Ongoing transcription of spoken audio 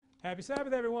Happy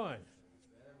Sabbath, everyone.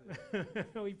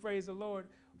 We praise the Lord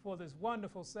for this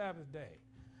wonderful Sabbath day.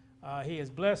 He has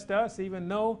blessed us, even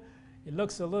though it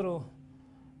looks a little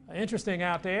interesting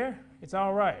out there. It's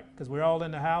all right, because we're all in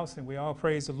the house and we all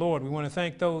praise the Lord. We want to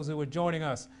thank those who are joining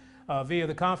us via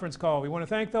the conference call. We want to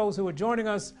thank those who are joining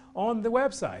us on the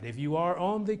website. If you are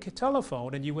on the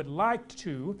telephone and you would like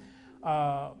to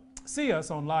see us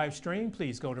on live stream,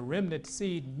 please go to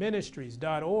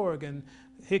remnantseedministries.org and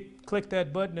click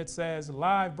that button that says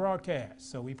live broadcast.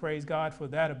 So we praise God for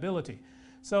that ability.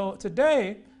 So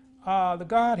today, the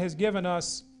God has given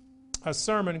us a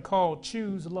sermon called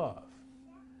Choose Love.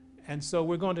 And so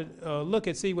we're going to look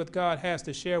and see what God has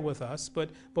to share with us. But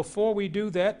before we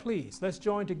do that, please, let's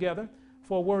join together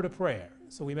for a word of prayer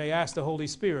so we may ask the Holy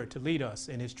Spirit to lead us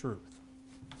in His truth.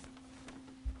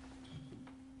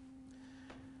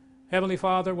 Heavenly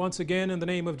Father, once again, in the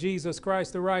name of Jesus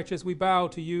Christ the righteous, we bow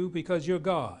to you because you're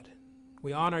God.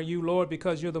 We honor you, Lord,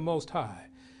 because you're the Most High.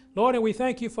 Lord, and we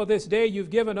thank you for this day you've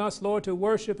given us, Lord, to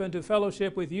worship and to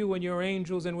fellowship with you and your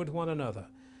angels and with one another.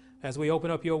 As we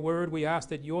open up your word, we ask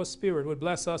that your Spirit would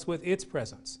bless us with its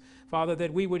presence. Father,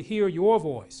 that we would hear your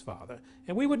voice, Father,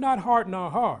 and we would not harden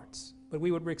our hearts, but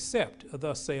we would accept,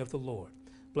 thus saith the Lord.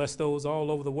 Bless those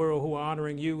all over the world who are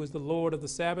honoring you as the Lord of the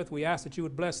Sabbath. We ask that you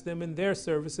would bless them in their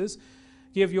services.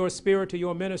 Give your Spirit to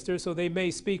your ministers so they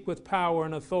may speak with power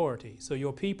and authority, so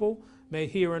your people may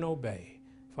hear and obey.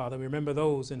 Father, remember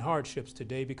those in hardships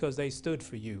today because they stood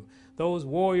for you. Those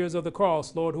warriors of the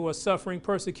cross, Lord, who are suffering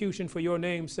persecution for your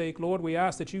name's sake, Lord, we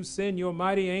ask that you send your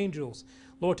mighty angels,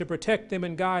 Lord, to protect them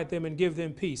and guide them and give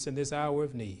them peace in this hour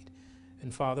of need.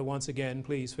 And Father, once again,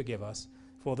 please forgive us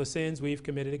for the sins we've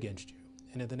committed against you.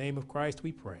 And in the name of Christ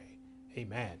we pray.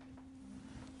 Amen.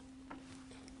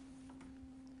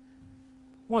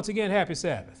 Once again, happy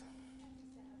Sabbath.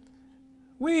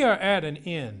 We are at an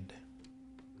end.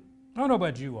 I don't know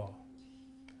about you all,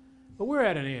 but we're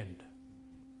at an end.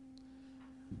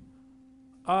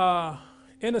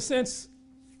 In a sense,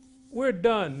 we're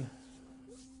done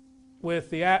with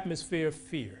the atmosphere of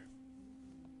fear.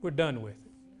 We're done with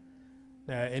it.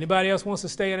 Now, anybody else wants to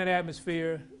stay in an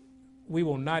atmosphere, we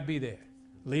will not be there.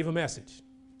 Leave a message,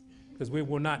 because we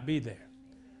will not be there.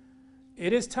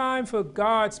 It is time for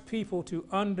God's people to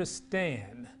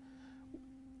understand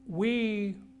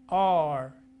we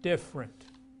are different.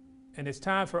 And it's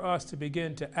time for us to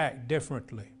begin to act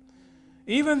differently.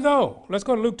 Even though, let's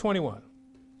go to Luke 21.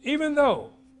 Even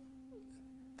though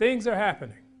things are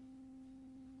happening,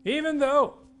 even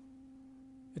though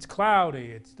it's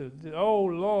cloudy, it's oh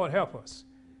Lord help us,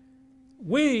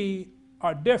 we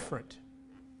are different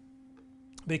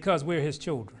because we're his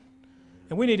children.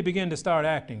 And we need to begin to start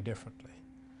acting differently.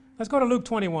 Let's go to Luke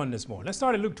 21 this morning. Let's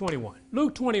start at Luke 21.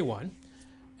 Luke 21,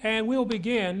 and we'll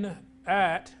begin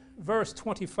at verse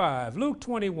 25. Luke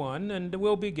 21, and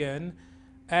we'll begin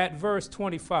at verse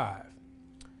 25.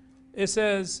 It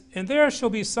says, "And there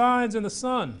shall be signs in the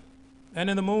sun, and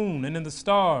in the moon, and in the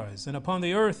stars, and upon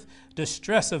the earth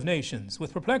distress of nations,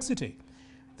 with perplexity,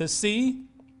 the sea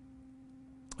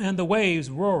and the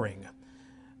waves roaring,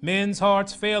 men's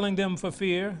hearts failing them for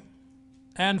fear,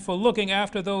 and for looking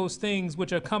after those things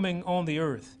which are coming on the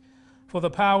earth. For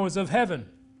the powers of heaven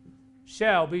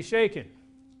shall be shaken."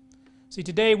 See,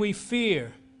 today we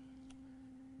fear.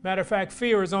 Matter of fact,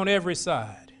 fear is on every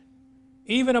side.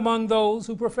 Even among those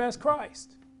who profess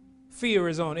Christ, fear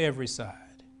is on every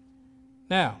side.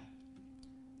 Now,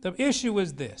 the issue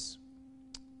is this.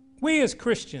 We as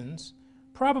Christians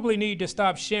probably need to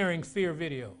stop sharing fear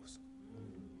videos.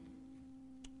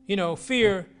 You know,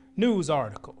 fear news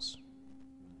articles.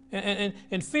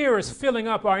 And fear is filling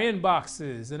up our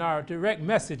inboxes and our direct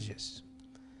messages.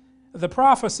 The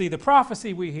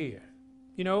prophecy we hear.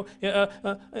 You know,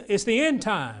 it's the end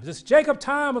times. It's Jacob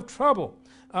time of trouble.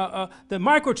 The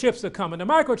microchips are coming. The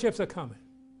microchips are coming.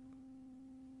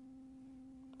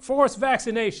 Forced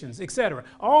vaccinations, etc.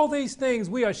 All these things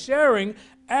we are sharing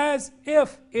as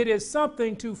if it is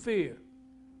something to fear.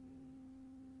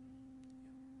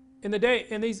 In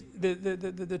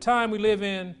the time we live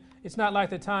in, it's not like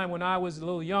the time when I was a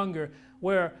little younger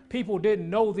where people didn't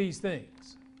know these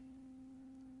things.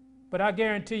 But I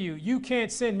guarantee you, you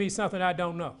can't send me something I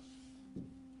don't know.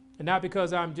 And not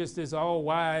because I'm just this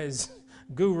all-wise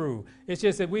guru. It's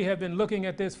just that we have been looking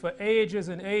at this for ages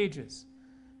and ages.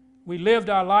 We lived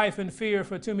our life in fear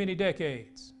for too many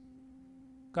decades.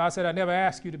 God said, I never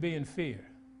asked you to be in fear.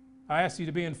 I asked you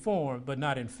to be informed, but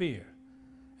not in fear.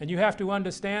 And you have to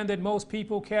understand that most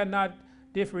people cannot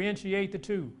differentiate the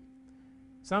two.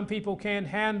 Some people can't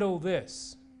handle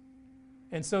this.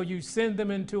 And so you send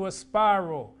them into a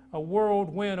spiral, a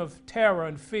whirlwind of terror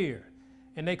and fear.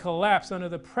 and they collapse under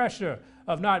the pressure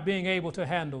of not being able to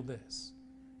handle this.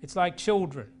 It's like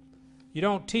children. You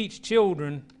don't teach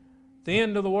children the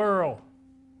end of the world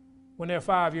when they're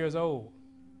 5 years old.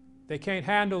 They can't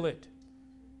handle it.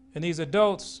 And these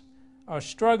adults are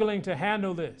struggling to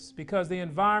handle this because the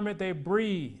environment they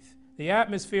breathe, the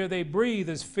atmosphere they breathe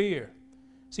is fear.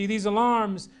 See, these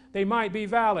alarms, they might be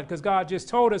valid because God just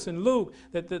told us in Luke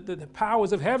that the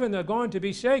powers of heaven are going to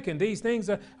be shaken. These things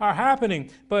are happening,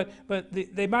 but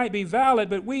they might be valid,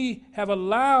 but we have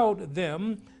allowed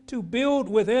them to build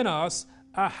within us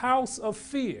a house of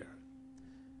fear,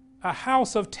 a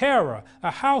house of terror,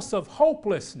 a house of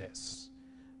hopelessness,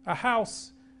 a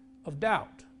house of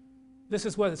doubt. This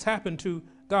is what has happened to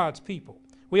God's people.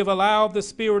 We have allowed the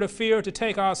spirit of fear to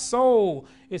take our soul,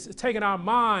 it's taken our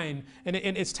mind, and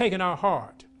it's taken our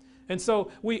heart. And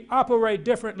so we operate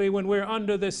differently when we're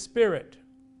under this spirit.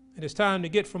 It is time to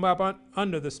get from up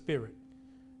under the spirit.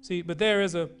 See, but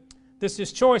there's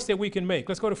this choice that we can make.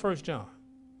 Let's go to 1 John.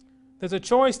 There's a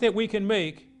choice that we can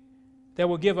make that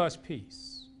will give us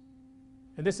peace.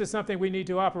 And this is something we need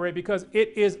to operate because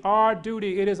it is our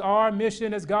duty, it is our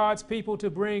mission as God's people to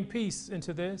bring peace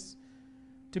into this,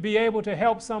 to be able to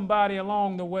help somebody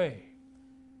along the way.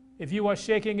 If you are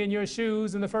shaking in your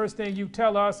shoes and the first thing you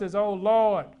tell us is, oh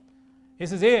Lord,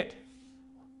 this is it.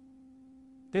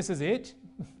 This is it?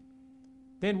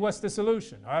 Then what's the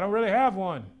solution? I don't really have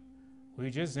one.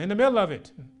 We're just in the middle of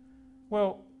it.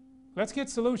 Well, let's get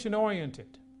solution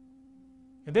oriented.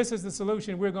 And this is the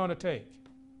solution we're going to take.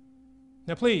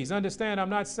 Now, please understand,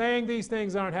 I'm not saying these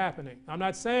things aren't happening. I'm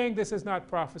not saying this is not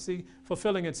prophecy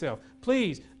fulfilling itself.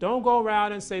 Please don't go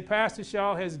around and say Pastor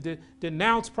Shaw has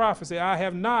denounced prophecy. I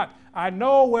have not. I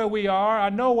know where we are. I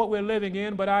know what we're living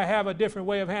in, but I have a different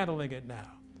way of handling it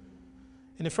now.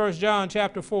 In 1 John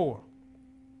chapter 4,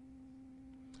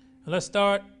 and let's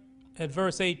start at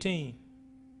verse 18.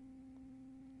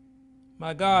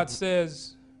 My God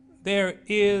says, there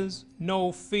is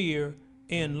no fear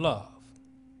in love.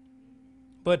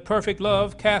 But perfect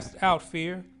love casts out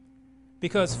fear,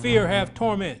 because fear hath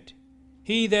torment.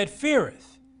 He that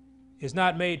feareth is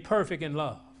not made perfect in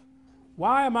love.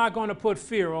 Why am I going to put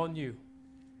fear on you?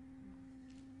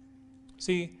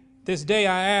 See, this day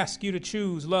I ask you to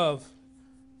choose love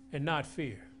and not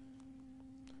fear.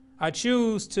 I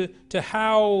choose to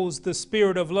house the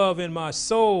spirit of love in my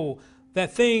soul,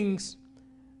 that this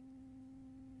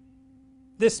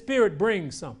spirit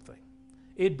brings something.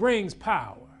 It brings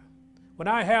power. When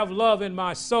I have love in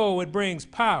my soul, it brings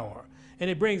power. And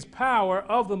it brings power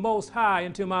of the Most High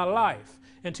into my life,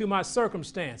 into my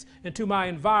circumstance, into my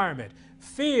environment.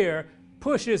 Fear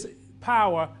pushes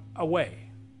power away.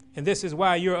 And this is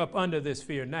why you're up under this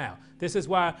fear now. This is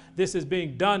why this is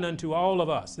being done unto all of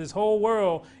us. This whole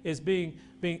world is being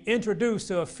introduced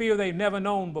to a fear they've never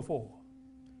known before.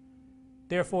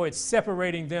 Therefore, it's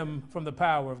separating them from the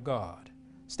power of God.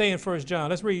 Stay in 1 John.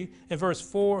 Let's read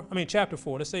in chapter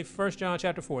 4. Let's say 1 John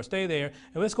chapter 4. Stay there.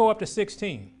 And let's go up to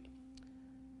 16.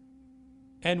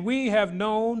 And we have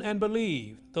known and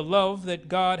believed the love that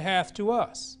God hath to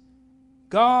us.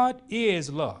 God is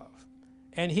love.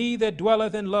 And he that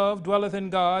dwelleth in love dwelleth in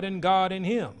God, and God in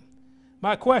him.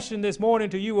 My question this morning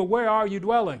to you is, where are you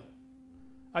dwelling?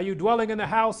 Are you dwelling in the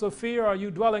house of fear, or are you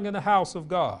dwelling in the house of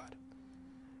God?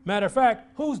 Matter of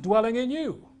fact, who's dwelling in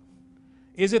you?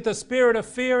 Is it the spirit of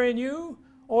fear in you,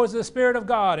 or is it the spirit of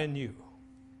God in you?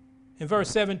 In verse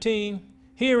 17,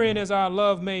 herein is our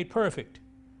love made perfect,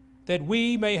 that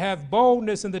we may have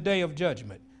boldness in the day of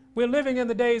judgment. We're living in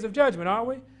the days of judgment, aren't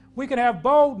we? We can have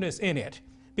boldness in it,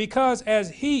 because as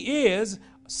he is,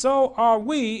 so are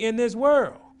we in this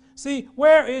world. See,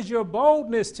 where is your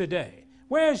boldness today?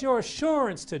 Where is your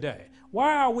assurance today?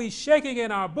 Why are we shaking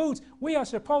in our boots? We are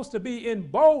supposed to be in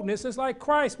boldness. It's like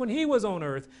Christ, when he was on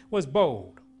earth, was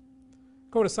bold.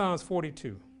 Go to Psalms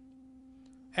 42.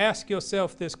 Ask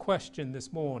yourself this question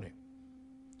this morning.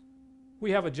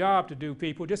 We have a job to do,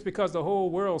 people. Just because the whole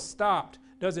world stopped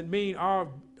doesn't mean our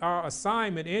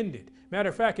assignment ended. Matter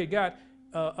of fact, it got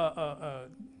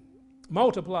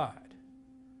multiplied.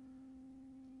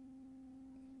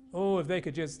 Oh, if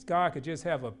God could just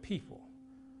have a people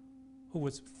who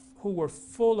were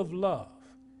full of love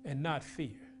and not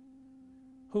fear,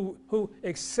 who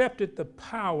accepted the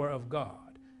power of God,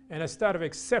 and instead of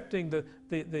accepting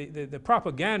the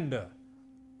propaganda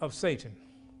of Satan.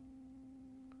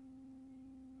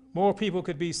 More people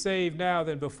could be saved now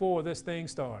than before this thing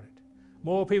started.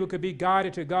 More people could be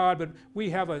guided to God, but we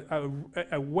have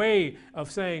a way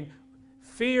of saying,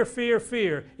 fear, fear,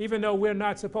 fear, even though we're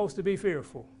not supposed to be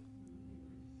fearful.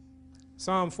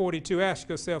 Psalm 42, ask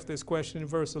yourself this question in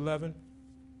verse 11.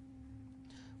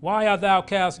 Why art thou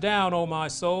cast down, O my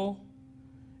soul?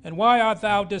 And why art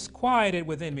thou disquieted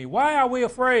within me? Why are we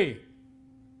afraid?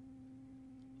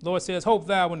 Lord says, hope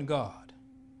thou in God,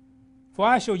 for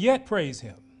I shall yet praise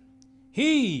him.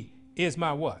 He is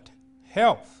my what?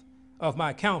 Health of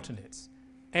my countenance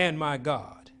and my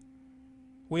God.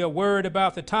 We are worried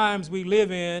about the times we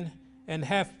live in and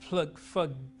have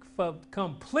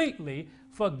completely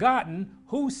forgotten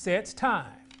who sets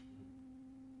time.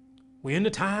 We're in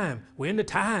the time. We're in the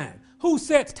time. Who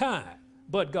sets time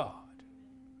but God?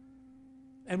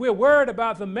 And we're worried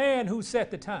about the man who set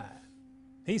the time.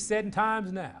 He's setting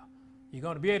times now. You're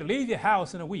going to be able to leave your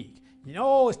house in a week. You know,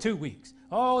 oh, it's 2 weeks.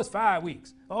 Oh, it's 5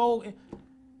 weeks. Oh,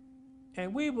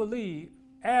 and we believe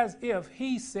as if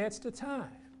he sets the time.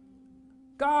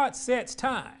 God sets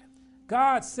time.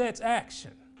 God sets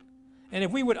action. And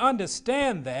if we would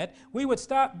understand that, we would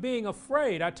stop being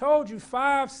afraid. I told you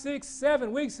 5, 6,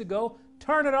 7 weeks ago,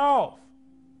 turn it off.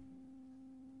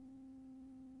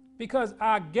 Because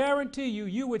I guarantee you,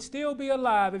 you would still be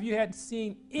alive if you hadn't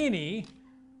seen any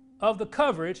of the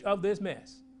coverage of this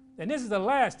mess. And this is the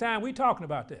last time we're talking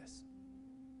about this.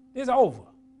 It's over.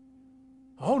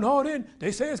 Oh, no, it didn't.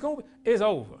 They say it's going to be. It's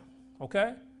over.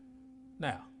 Okay?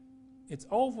 Now, it's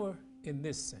over in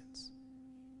this sense.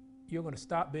 You're going to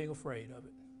stop being afraid of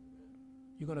it.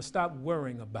 You're going to stop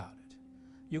worrying about it.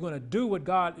 You're going to do what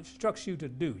God instructs you to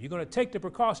do. You're going to take the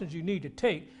precautions you need to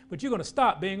take, but you're going to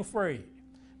stop being afraid.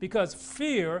 Because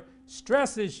fear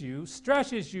stresses you,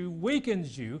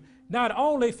 weakens you, not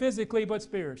only physically but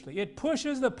spiritually. It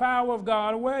pushes the power of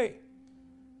God away.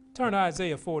 Turn to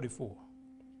Isaiah 44.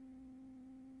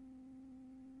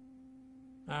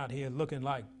 Out here looking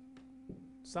like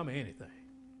some of anything.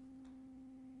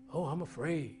 Oh, I'm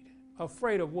afraid.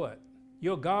 Afraid of what?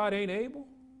 Your God ain't able?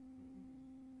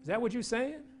 Is that what you're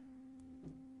saying?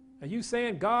 Are you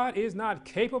saying God is not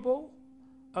capable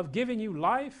of giving you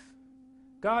life?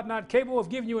 God not capable of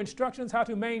giving you instructions how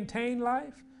to maintain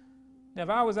life? Now, if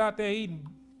I was out there eating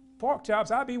pork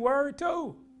chops, I'd be worried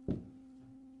too.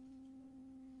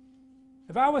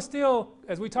 If I was still,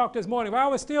 as we talked this morning, if I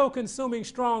was still consuming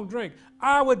strong drink,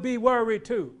 I would be worried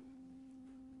too.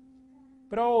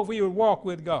 But oh, if we would walk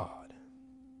with God.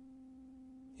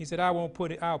 He said, I'll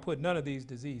put none of these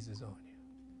diseases on you.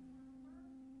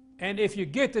 And if you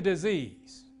get the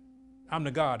disease, I'm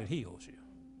the God that heals you.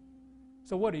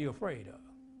 So what are you afraid of?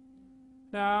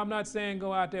 Now, I'm not saying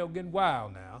go out there getting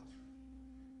wild now,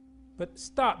 but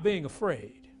stop being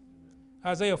afraid.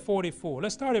 Isaiah 44.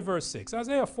 Let's start at verse 6.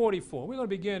 Isaiah 44. We're going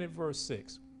to begin at verse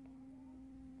 6.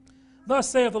 Thus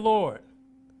saith the Lord,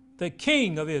 the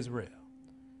King of Israel,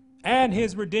 and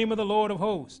his Redeemer, the Lord of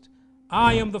hosts.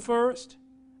 I am the first,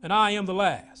 and I am the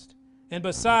last. And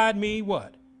beside me,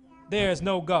 what? There is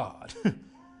no God.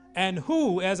 And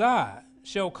who, as I,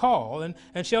 shall call and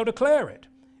shall declare it,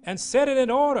 and set it in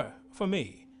order for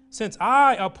me, since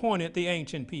I appointed the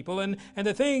ancient people, and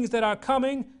the things that are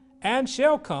coming and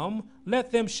shall come,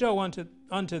 let them show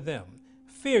unto them.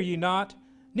 Fear ye not,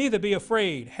 neither be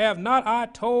afraid. Have not I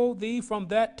told thee from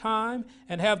that time,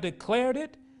 and have declared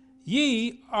it?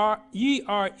 Ye are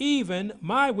even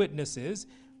my witnesses.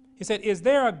 He said, is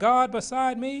there a God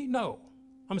beside me? No.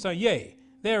 I'm sorry, yea,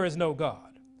 there is no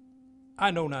God.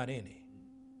 I know not any.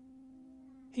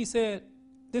 He said,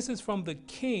 this is from the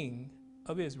King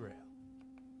of Israel.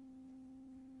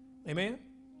 Amen?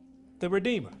 The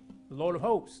Redeemer, the Lord of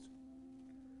hosts.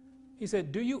 He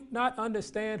said, do you not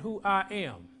understand who I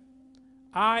am?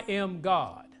 I am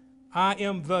God. I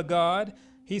am the God.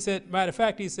 He said, matter of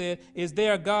fact, he said, is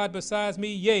there a God besides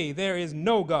me? Yea, there is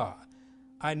no God.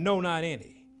 I know not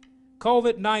any.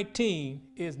 COVID-19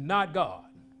 is not God.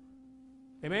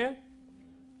 Amen?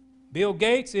 Bill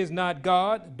Gates is not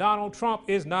God. Donald Trump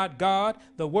is not God.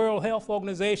 The World Health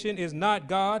Organization is not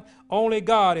God. Only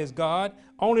God is God.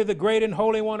 Only the great and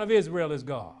holy one of Israel is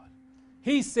God.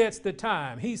 He sets the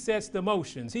time. He sets the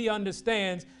motions. He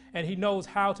understands and he knows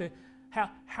how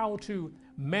to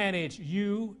manage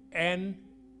you and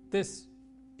this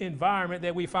environment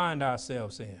that we find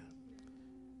ourselves in.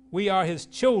 We are his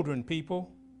children,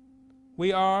 people.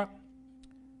 We are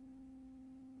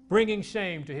bringing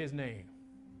shame to his name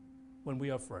when we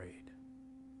are afraid.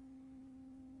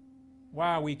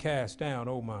 Why are we cast down,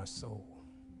 O my soul?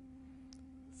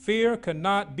 Fear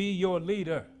cannot be your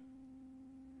leader.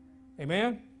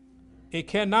 Amen? It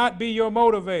cannot be your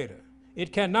motivator.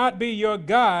 It cannot be your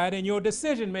guide in your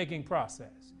decision-making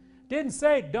process. Didn't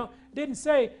say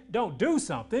don't do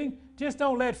something. Just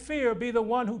don't let fear be the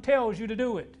one who tells you to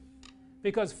do it.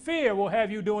 Because fear will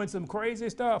have you doing some crazy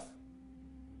stuff.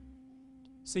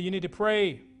 So you need to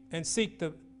pray and seek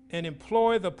and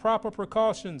employ the proper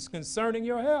precautions concerning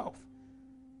your health.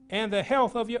 and the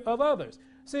health of others.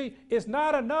 See, it's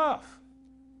not enough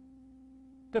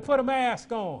to put a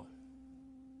mask on.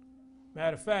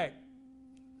 Matter of fact,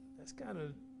 that's kind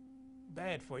of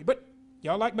bad for you. But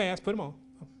y'all like masks, put them on.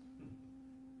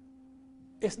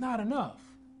 It's not enough.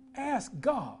 Ask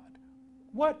God,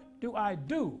 what do I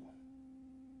do?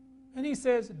 And he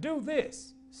says, do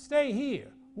this, stay here,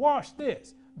 wash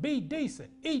this, be decent,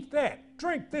 eat that,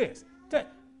 drink this.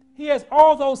 He has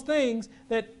all those things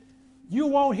that you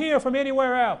won't hear from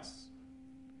anywhere else.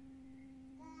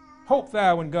 Hope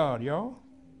thou in God, y'all.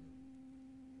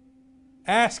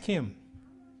 Ask him.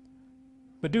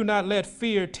 But do not let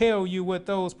fear tell you what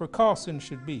those precautions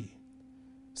should be.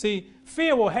 See,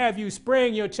 fear will have you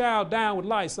spraying your child down with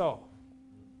Lysol.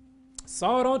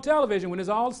 Saw it on television when this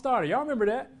all started. Y'all remember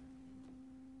that?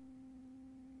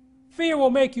 Fear will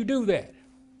make you do that.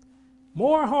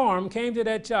 More harm came to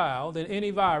that child than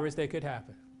any virus that could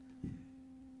happen.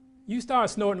 You start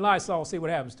snorting Lysol, see what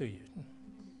happens to you.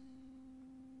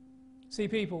 See,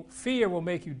 people, fear will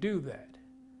make you do that.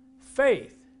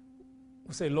 Faith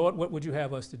will say, Lord, what would you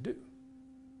have us to do?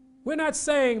 We're not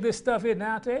saying this stuff isn't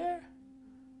out there.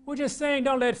 We're just saying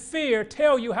don't let fear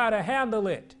tell you how to handle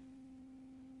it.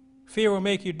 Fear will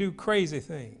make you do crazy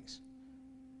things.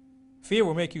 Fear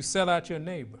will make you sell out your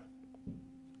neighbor.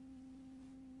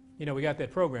 You know, we got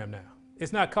that program now.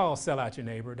 It's not called Sell Out Your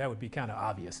Neighbor. That would be kind of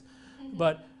obvious.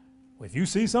 But if you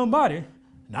see somebody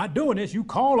not doing this, you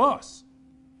call us.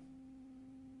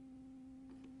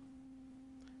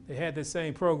 They had the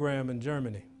same program in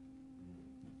Germany.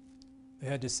 They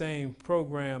had the same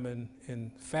program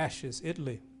in fascist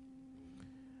Italy.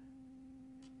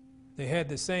 They had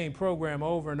the same program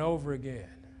over and over again.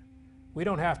 We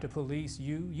don't have to police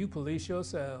you. You police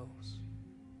yourselves.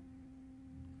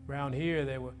 Around here,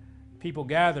 there were people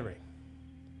gathering.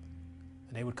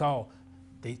 And they would call,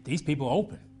 these people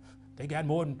open. They got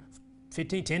more than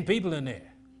 10 people in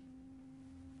there.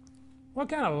 What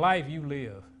kind of life you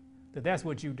live that that's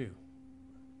what you do?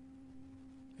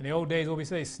 In the old days, what we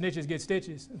say, snitches get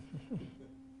stitches.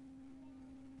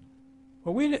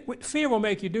 Well, fear will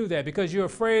make you do that because you're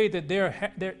afraid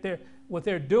that what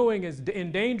they're doing is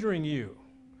endangering you.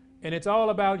 And it's all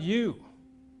about you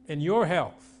and your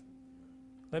health.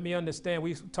 Let me understand.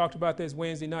 We talked about this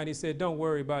Wednesday night. He said, don't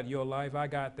worry about your life. I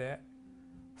got that.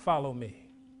 Follow me.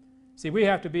 See, we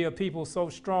have to be a people so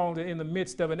strong that in the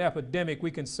midst of an epidemic, we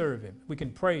can serve him. We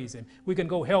can praise him. We can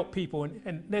go help people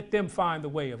and let them find the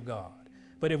way of God.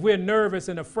 But if we're nervous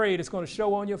and afraid, it's going to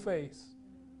show on your face.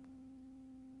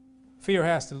 Fear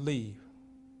has to leave.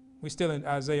 We're still in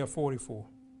Isaiah 44.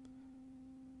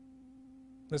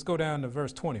 Let's go down to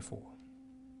verse 24.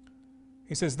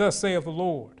 He says, thus saith the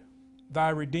Lord, thy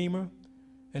Redeemer,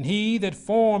 and he that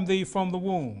formed thee from the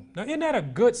womb. Now, isn't that a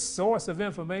good source of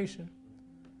information?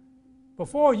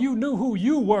 Before you knew who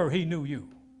you were, he knew you.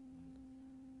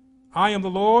 I am the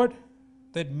Lord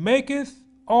that maketh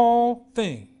all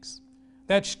things,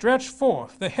 that stretch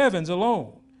forth the heavens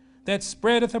alone, that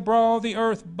spreadeth abroad the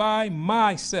earth by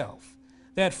myself,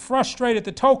 that frustrateth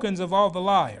the tokens of all the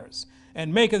liars,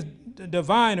 and maketh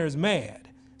diviners mad.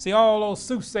 See, all those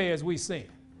soothsayers we sing.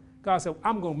 God said,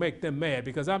 I'm going to make them mad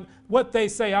because what they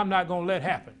say I'm not going to let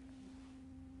happen.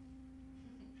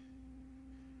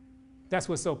 That's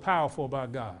what's so powerful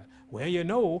about God. Well, you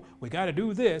know, we got to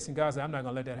do this. And God said, I'm not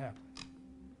going to let that happen.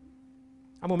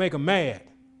 I'm going to make them mad.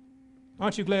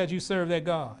 Aren't you glad you serve that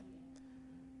God?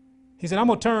 He said,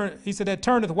 that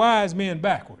turneth wise men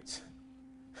backwards.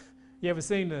 You ever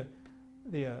seen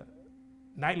the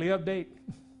nightly update?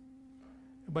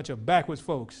 A bunch of backwards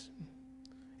folks.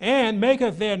 And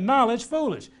maketh their knowledge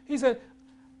foolish. He said,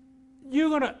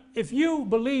 if you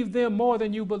believe them more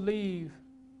than you believe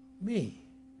me,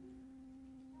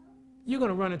 you're going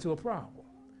to run into a problem.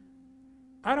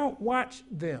 I don't watch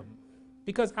them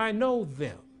because I know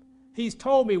them. He's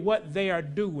told me what they are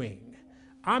doing.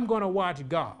 I'm going to watch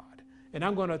God, and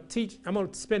I'm going to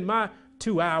spend my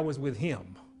 2 hours with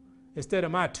him instead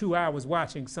of my 2 hours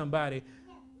watching somebody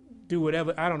do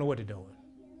whatever. I don't know what they're doing.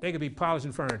 They could be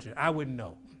polishing furniture. I wouldn't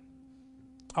know.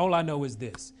 All I know is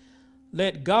this.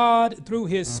 Let God, through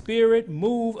his Spirit,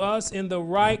 move us in the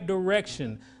right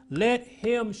direction. Let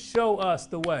him show us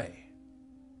the way.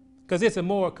 Because it's a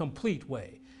more complete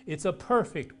way. It's a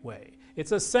perfect way.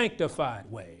 It's a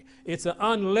sanctified way. It's an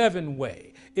unleavened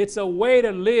way. It's a way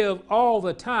to live all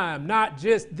the time, not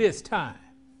just this time.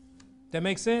 That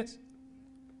makes sense?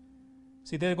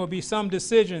 See, there are going to be some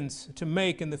decisions to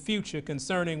make in the future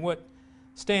concerning what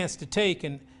stance to take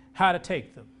and how to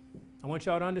take them. I want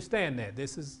y'all to understand that.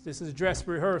 This is dress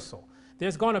rehearsal.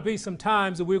 There's going to be some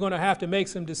times that we're going to have to make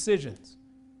some decisions.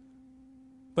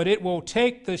 But it will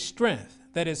take the strength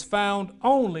that is found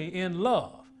only in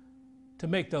love to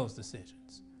make those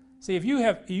decisions. See, if you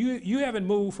haven't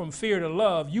moved from fear to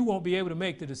love, you won't be able to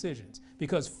make the decisions,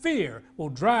 because fear will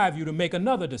drive you to make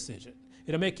another decision.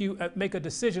 It'll make you make a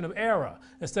decision of error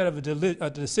instead of a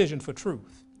decision for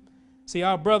truth. See,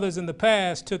 our brothers in the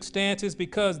past took stances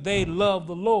because they loved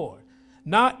the Lord,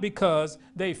 not because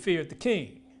they feared the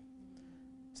king.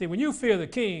 See, when you fear the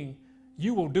king,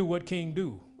 you will do what king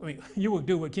do. I mean, you will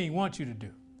do what king wants you to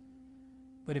do.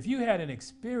 But if you had an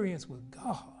experience with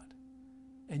God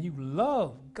and you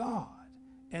love God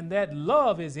and that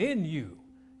love is in you,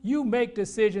 you make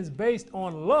decisions based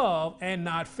on love and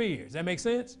not fear. Does that make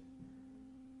sense?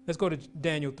 Let's go to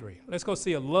Daniel 3. Let's go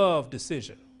see a love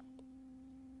decision.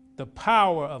 The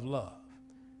power of love.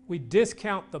 We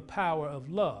discount the power of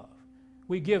love.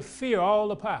 We give fear all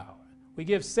the power. We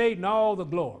give Satan all the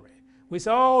glory. We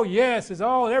say, oh yes,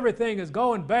 everything is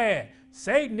going bad.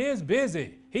 Satan is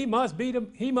busy. He must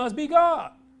be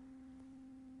God.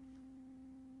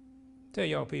 Tell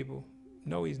y'all people,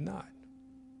 no, he's not.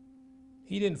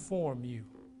 He didn't form you,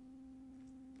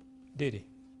 did he?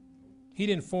 He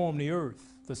didn't form the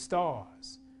earth, the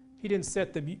stars. He didn't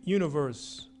set the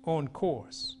universe on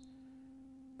course.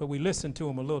 But we listen to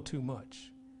him a little too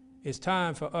much. It's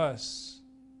time for us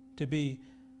to be,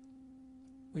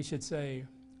 we should say,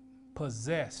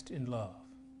 possessed in love,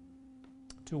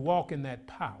 to walk in that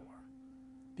power.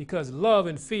 Because love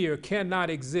and fear cannot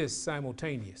exist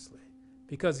simultaneously.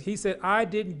 Because he said, I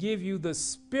didn't give you the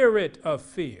spirit of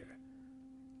fear.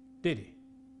 Did he?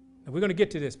 And we're going to get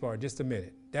to this part in just a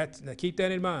minute. Now keep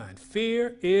that in mind.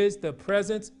 Fear is the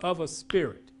presence of a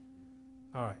spirit.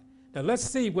 All right. Now let's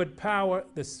see what power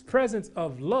the presence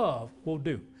of love will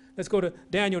do. Let's go to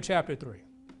Daniel chapter 3.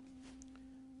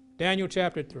 Daniel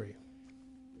chapter 3.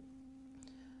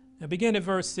 Now begin at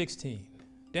verse 16.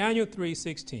 Daniel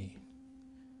 3:16.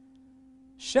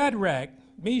 Shadrach,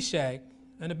 Meshach,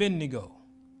 and Abednego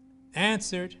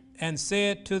answered and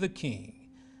said to the king,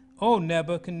 O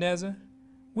Nebuchadnezzar,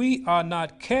 we are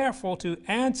not careful to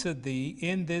answer thee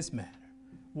in this matter.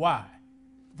 Why?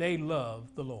 They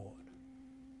loved the Lord.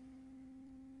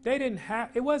 They didn't have,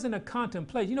 it wasn't a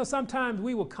contemplation. You know, sometimes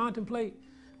we will contemplate,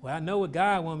 well, I know what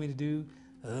God wants me to do.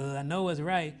 I know what's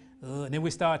right. And then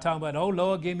we start talking about, oh,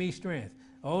 Lord, give me strength.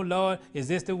 Oh, Lord, is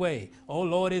this the way? Oh,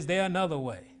 Lord, is there another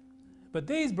way? But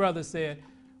these brothers said,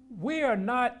 we are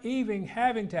not even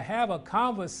having to have a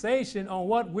conversation on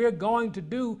what we're going to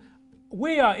do.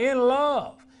 We are in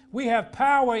love. We have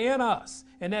power in us.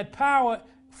 And that power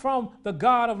from the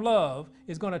God of love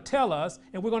is going to tell us,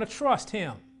 and we're going to trust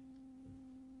him.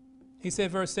 He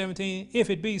said, verse 17, if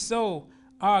it be so,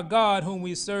 our God whom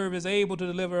we serve is able to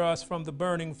deliver us from the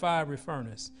burning fiery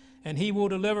furnace, and he will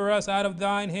deliver us out of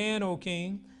thine hand, O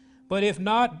king. But if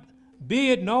not, be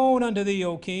it known unto thee,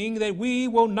 O king, that we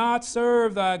will not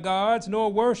serve thy gods,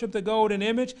 nor worship the golden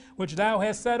image which thou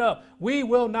hast set up. We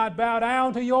will not bow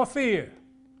down to your fear.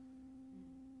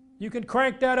 You can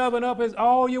crank that oven up as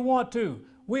all you want to.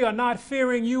 We are not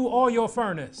fearing you or your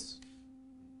furnace.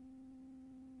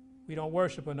 We don't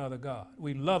worship another God.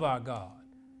 We love our God.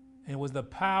 And it was the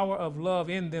power of love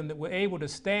in them that were able to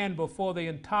stand before the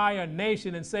entire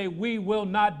nation and say, we will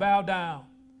not bow down.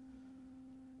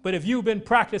 But if you've been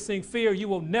practicing fear, you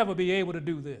will never be able to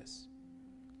do this.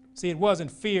 See, it wasn't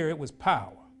fear, it was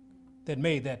power that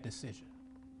made that decision.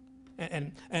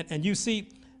 And you see,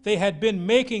 they had been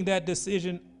making that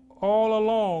decision all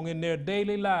along in their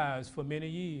daily lives for many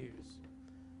years.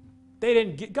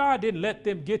 God didn't let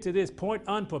them get to this point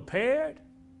unprepared.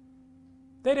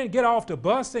 They didn't get off the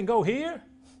bus and go here.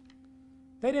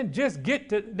 They didn't just get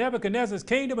to Nebuchadnezzar's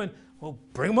kingdom and, well,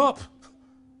 bring them up.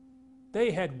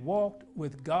 They had walked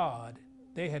with God.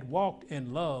 They had walked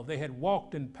in love. They had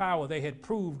walked in power. They had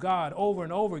proved God over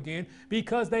and over again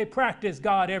because they practiced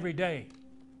God every day.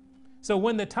 So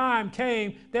when the time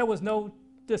came, there was no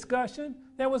discussion.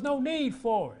 There was no need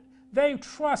for it. They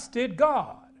trusted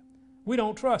God. We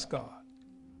don't trust God.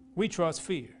 We trust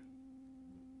fear.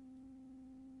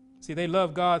 See, they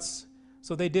love God,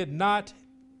 so they did not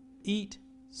eat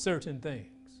certain things.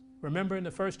 Remember in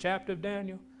the first chapter of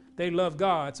Daniel? They loved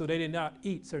God, so they did not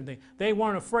eat certain things. They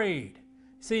weren't afraid.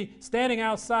 See, standing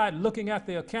outside looking at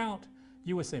the account,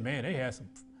 you would say, man, they had some,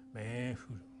 man,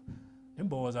 them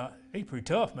boys are, they pretty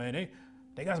tough, man.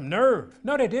 They got some nerve.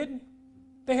 No, they didn't.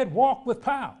 They had walked with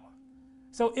power.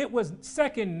 So it was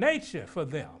second nature for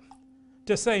them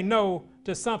to say no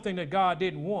to something that God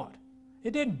didn't want.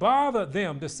 It didn't bother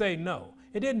them to say no.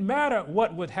 It didn't matter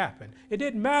what would happen. It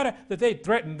didn't matter that they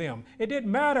threatened them. It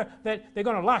didn't matter that they're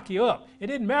going to lock you up. It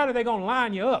didn't matter they're going to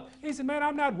line you up. He said, man,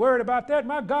 I'm not worried about that.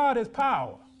 My God is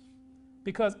power.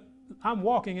 Because I'm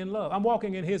walking in love. I'm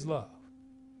walking in his love.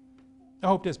 I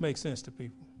hope this makes sense to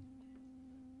people.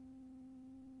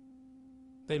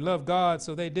 They love God,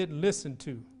 so they didn't listen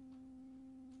to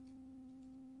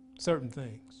certain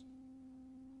things.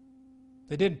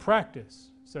 They didn't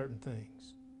practice certain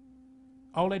things.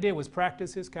 All they did was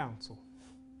practice his counsel.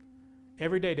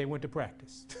 Every day they went to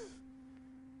practice.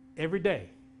 Every day.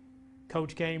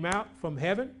 Coach came out from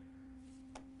heaven,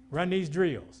 run these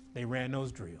drills. They ran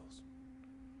those drills.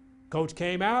 Coach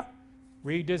came out,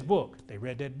 read this book. They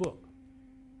read that book.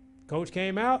 Coach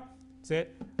came out, said,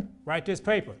 write this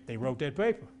paper. They wrote that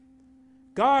paper.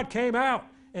 God came out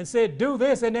and said, do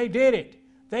this, and they did it.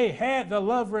 They had the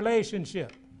love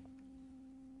relationship.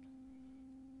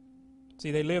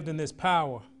 See, they lived in this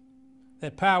power,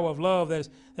 that power of love.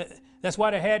 That's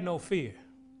why they had no fear.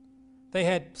 They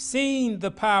had seen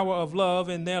the power of love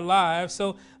in their lives,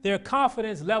 so their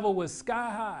confidence level was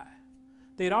sky high.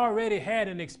 They'd already had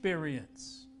an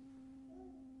experience.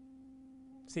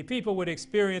 See, people with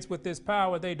experience with this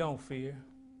power, they don't fear.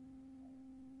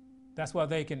 That's why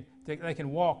they can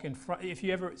walk in front. If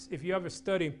you ever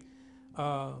study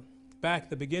back at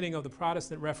the beginning of the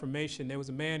Protestant Reformation, there was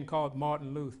a man called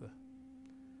Martin Luther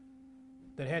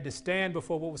that had to stand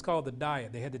before what was called the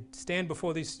Diet. They had to stand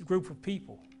before this group of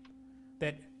people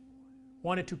that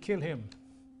wanted to kill him.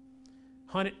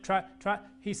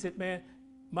 He said, man,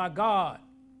 my God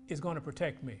is going to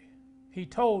protect me. He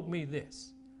told me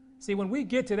this. See, when we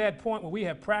get to that point where we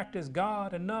have practiced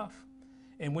God enough,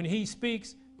 and when he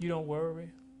speaks, you don't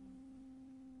worry.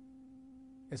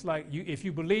 It's like if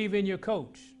you believe in your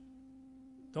coach,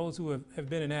 those who have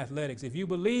been in athletics, if you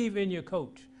believe in your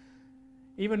coach,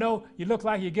 even though you look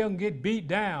like you're going to get beat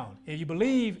down, if you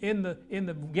believe in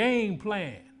the game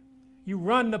plan, you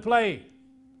run the play.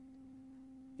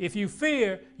 If you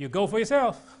fear, you go for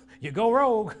yourself. You go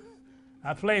rogue.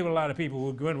 I play with a lot of people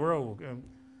who go rogue.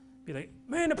 Be like,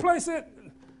 man, the play said,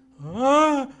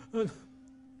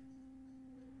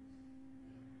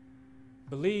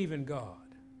 Believe in God.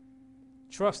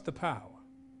 Trust the power.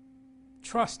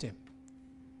 Trust him.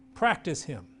 Practice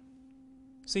him.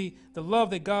 See, the love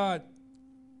that God,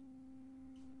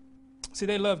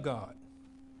 they love God.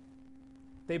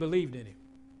 They believed in him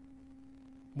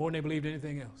more than they believed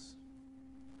anything else.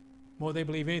 More than they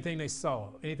believed anything they saw,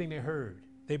 anything they heard.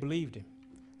 They believed him.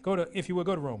 If you will,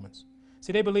 go to Romans.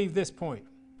 See, they believed this point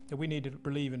that we need to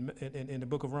believe in the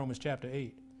book of Romans chapter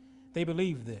 8. They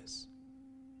believed this.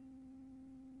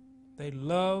 They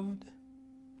loved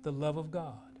the love of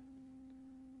God.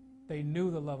 They knew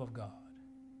the love of God.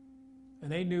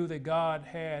 And they knew that God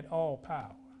had all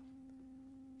power.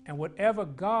 And whatever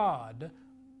God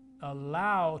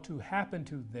allowed to happen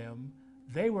to them,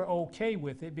 they were okay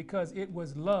with it because it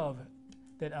was love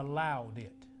that allowed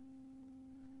it.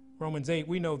 Romans 8,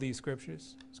 we know these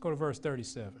scriptures. Let's go to verse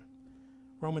 37.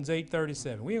 Romans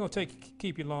 8:37. We ain't going to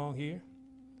keep you long here.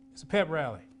 It's a pep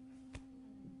rally.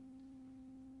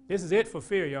 This is it for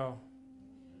fear, y'all.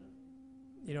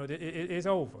 You know, it's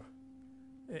over.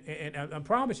 And I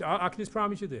promise you, I can just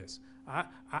promise you this. I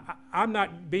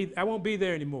won't be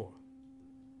there anymore.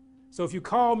 So if you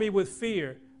call me with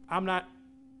fear,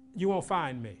 you won't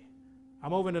find me.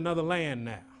 I'm over in another land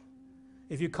now.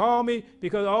 If you call me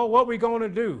because, what are we going to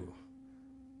do?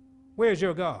 Where's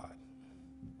your God?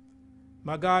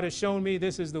 My God has shown me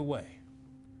this is the way.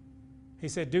 He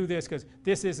said, do this because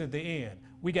this isn't the end.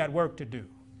 We got work to do.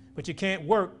 But you can't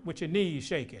work with your knees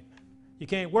shaking. You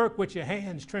can't work with your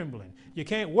hands trembling. You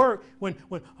can't work when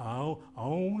I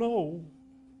don't know.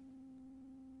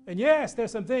 And yes,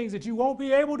 there's some things that you won't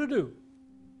be able to do.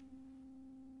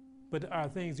 But there are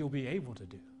things you'll be able to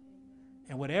do.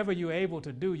 And whatever you're able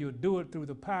to do, you'll do it through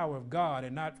the power of God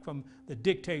and not from the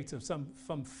dictates of some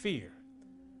fear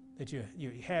that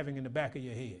you're having in the back of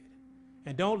your head.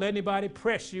 And don't let anybody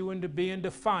press you into being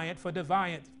defiant for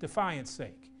defiance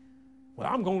sake. Well,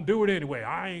 I'm going to do it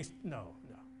anyway. No.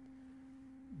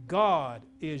 God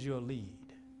is your lead.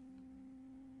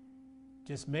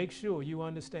 Just make sure you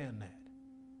understand that.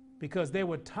 Because there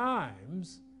were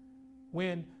times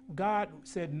when God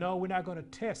said, no, we're not going to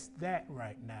test that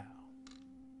right now.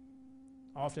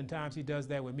 Oftentimes he does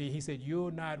that with me. He said,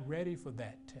 you're not ready for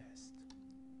that test.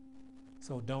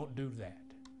 So don't do that.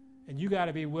 And you got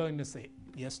to be willing to say,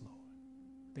 yes, Lord.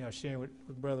 I think I was sharing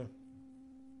with brother.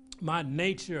 My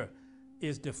nature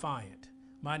is defiant.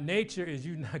 My nature is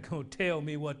you're not going to tell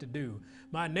me what to do.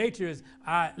 My nature is,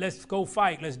 let's go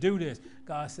fight. Let's do this.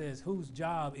 God says, whose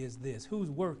job is this?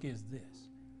 Whose work is this?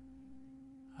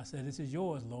 I said, this is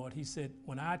yours, Lord. He said,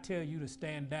 when I tell you to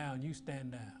stand down, you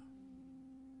stand down.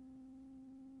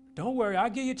 Don't worry, I'll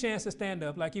give you a chance to stand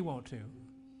up like you want to.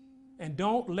 And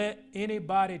don't let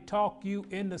anybody talk you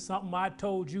into something I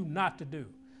told you not to do.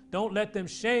 Don't let them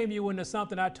shame you into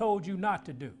something I told you not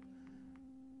to do.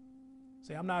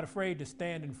 See, I'm not afraid to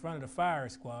stand in front of the fire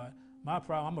squad. My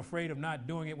problem, I'm afraid of not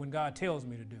doing it when God tells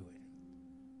me to do it.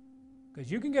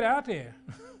 Because you can get out there.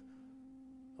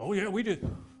 Oh yeah,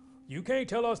 you can't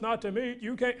tell us not to meet.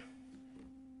 You can't.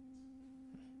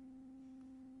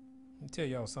 Let me tell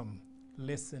y'all something.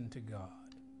 Listen to God.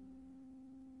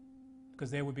 Because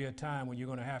there will be a time when you're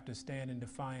going to have to stand in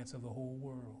defiance of the whole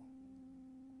world.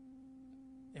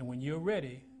 And when you're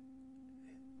ready,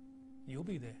 you'll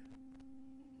be there.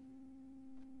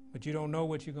 But you don't know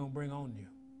what you're going to bring on you.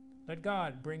 Let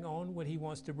God bring on what he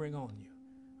wants to bring on you.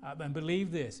 And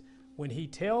believe this, when he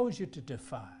tells you to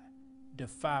defy,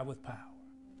 defy with power,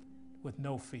 with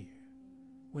no fear.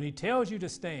 When he tells you to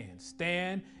stand,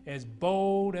 stand as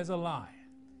bold as a lion,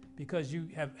 because you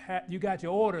got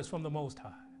your orders from the Most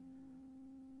High.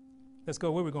 Let's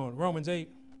go where we're going. Romans 8.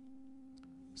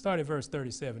 Start at verse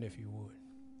 37 if you would.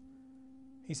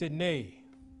 He said, nay,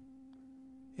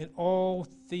 in all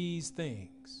these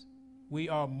things we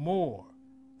are more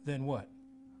than what?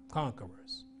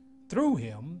 Conquerors. Through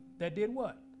him that did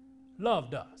what?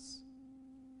 Loved us.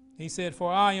 He said,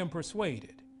 for I am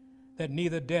persuaded that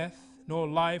neither death, nor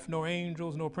life, nor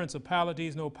angels, nor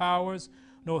principalities, nor powers,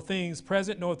 nor things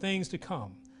present, nor things to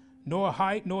come, nor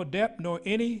height, nor depth, nor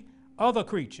any other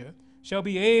creature shall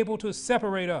be able to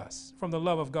separate us from the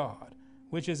love of God,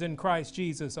 which is in Christ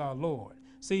Jesus our Lord.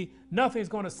 See, nothing's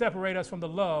going to separate us from the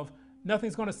love.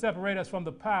 Nothing's going to separate us from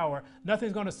the power.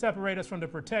 Nothing's going to separate us from the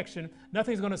protection.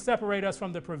 Nothing's going to separate us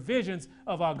from the provisions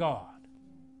of our God.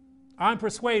 I'm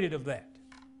persuaded of that.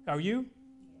 Are you?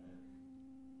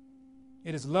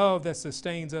 It is love that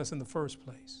sustains us in the first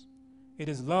place. It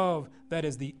is love that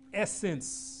is the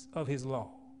essence of his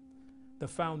law. The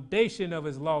foundation of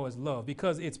his law is love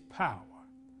because it's power.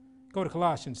 Go to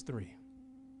Colossians 3.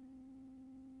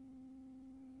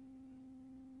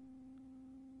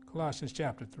 Colossians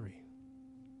chapter 3.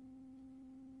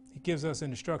 He gives us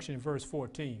an instruction in verse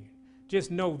 14.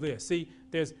 Just know this. See,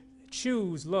 there's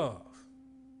choose love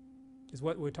is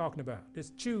what we're talking about.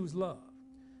 Just choose love.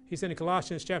 He said in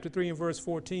Colossians chapter 3 and verse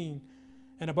 14,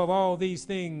 and above all these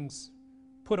things,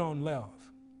 put on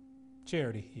love.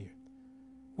 Charity here.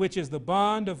 Which is the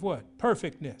bond of what?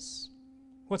 Perfectness.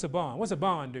 What's a bond? What's a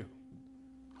bond do?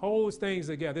 Holds things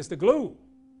together. It's the glue.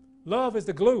 Love is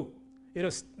the glue.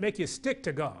 It'll make you stick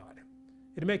to God.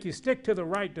 It'll make you stick to the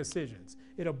right decisions.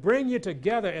 It'll bring you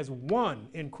together as one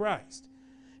in Christ.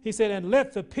 He said, and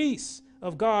let the peace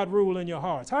of God rule in your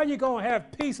hearts. How are you going to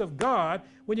have peace of God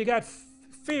when you got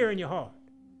fear in your heart?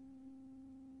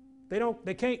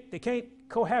 They can't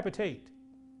cohabitate.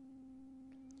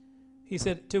 He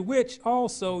said, to which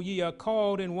also ye are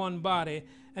called in one body.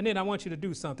 And then I want you to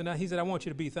do something. Now he said, I want you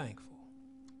to be thankful.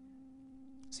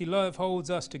 See, love holds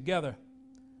us together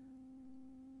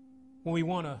when we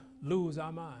want to lose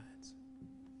our minds.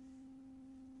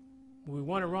 When we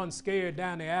want to run scared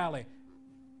down the alley,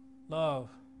 love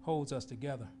holds us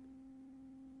together.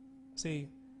 See,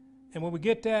 and when we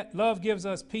get that, love gives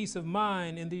us peace of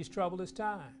mind in these troublous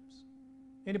times.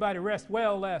 Anybody rest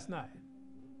well last night?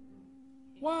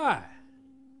 Why?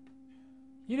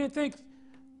 You didn't think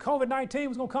COVID-19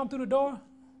 was going to come through the door?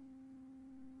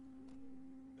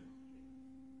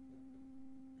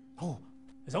 Oh,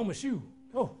 it's on my shoe.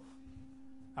 Oh,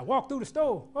 I walked through the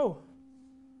store. Oh.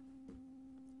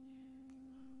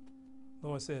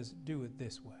 Lord says, do it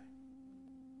this way.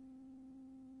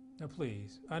 Now,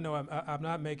 please, I know I'm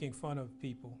not making fun of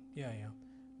people. Yeah, I am.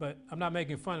 But I'm not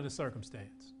making fun of the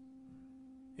circumstance.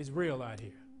 It's real out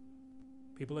here.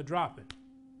 People are dropping.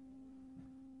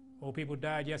 Old people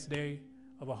died yesterday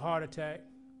of a heart attack.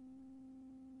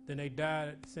 Then they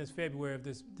died since February of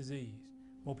this disease.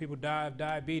 More people died of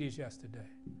diabetes yesterday.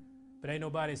 But ain't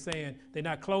nobody saying they're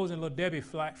not closing Little Debbie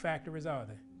factories, are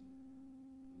they?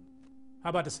 How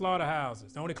about the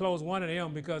slaughterhouses? They only closed one of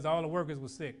them because all the workers were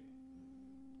sick.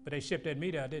 But they shipped that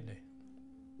meat out, didn't they?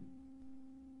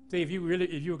 See, if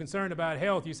you were concerned about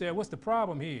health, you said, what's the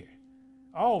problem here?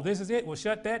 Oh, this is it. Well,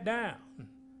 shut that down.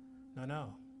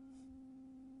 No.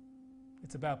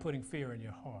 It's about putting fear in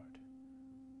your heart.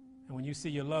 And when you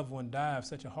see your loved one die of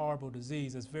such a horrible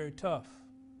disease, it's very tough.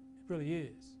 It really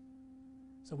is.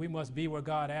 So we must be where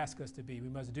God asks us to be. We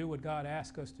must do what God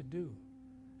asks us to do.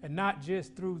 And not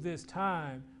just through this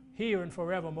time, here and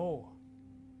forevermore.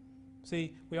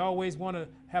 See, we always want to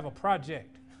have a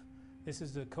project. This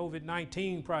is the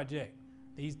COVID-19 project.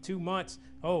 These 2 months,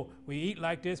 oh, we eat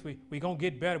like this, we going to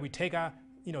get better. We take our,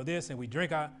 this and we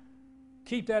drink our,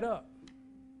 keep that up.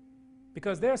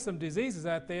 Because there's some diseases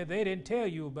out there they didn't tell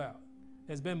you about.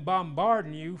 that's been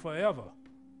bombarding you forever.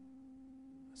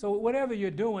 So whatever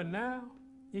you're doing now,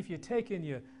 if you're taking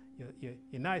your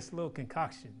nice little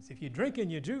concoctions, if you're drinking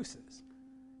your juices,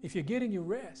 if you're getting your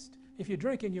rest, if you're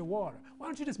drinking your water, why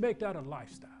don't you just make that a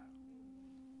lifestyle?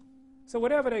 So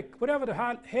whatever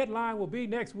the headline will be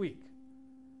next week,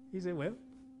 he said, well,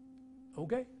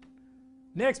 okay.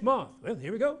 Next month, well,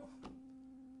 here we go.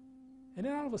 And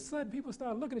then all of a sudden, people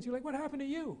start looking at you like, what happened to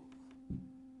you?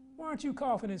 Why aren't you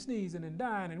coughing and sneezing and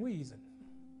dying and wheezing?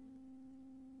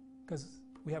 Because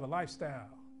we have a lifestyle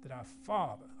that our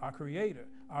Father, our Creator,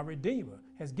 our Redeemer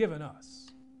has given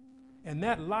us. And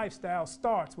that lifestyle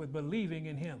starts with believing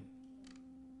in Him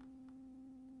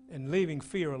and leaving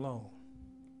fear alone.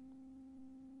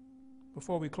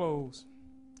 Before we close,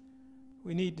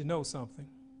 we need to know something.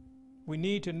 We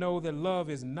need to know that love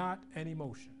is not an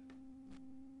emotion,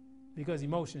 because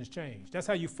emotions change. That's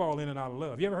how you fall in and out of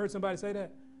love. You ever heard somebody say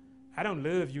that? I don't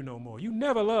love you no more. You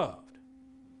never loved.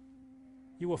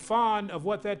 You were fond of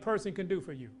what that person can do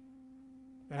for you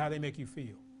and how they make you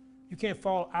feel. You can't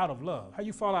fall out of love. How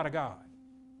you fall out of God?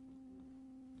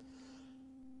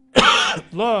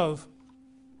 Love,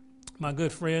 my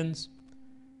good friends,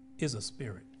 is a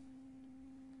spirit.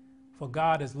 For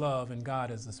God is love and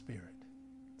God is a spirit.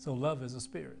 So love is a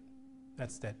spirit.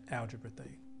 That's that algebra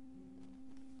thing.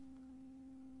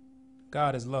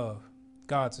 God is love.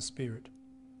 God's a spirit.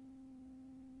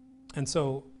 And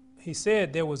so he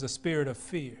said there was a spirit of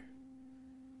fear.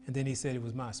 And then he said it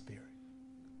was my spirit.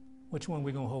 Which one are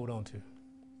we going to hold on to?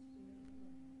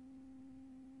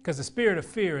 Because the spirit of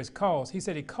fear is caused. He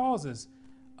said it causes,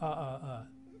 what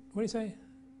do you say?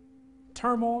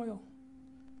 Turmoil.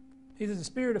 He says the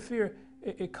spirit of fear,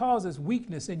 it causes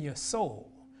weakness in your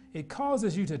soul. It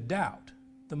causes you to doubt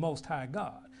the Most High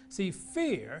God. See,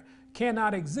 fear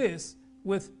cannot exist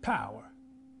with power.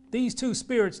 These two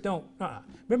spirits don't.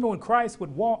 Remember when Christ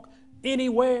would walk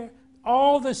anywhere,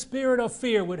 all the spirit of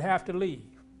fear would have to leave.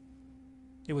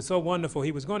 It was so wonderful.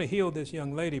 He was going to heal this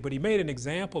young lady, but he made an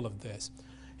example of this.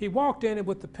 He walked in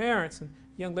with the parents, and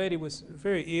the young lady was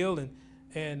very ill,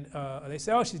 and they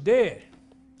said, oh, she's dead.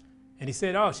 And he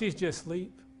said, oh, she's just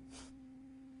asleep.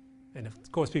 And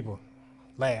of course, people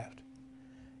laughed.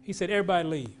 He said, everybody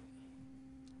leave.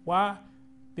 Why?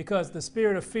 Because the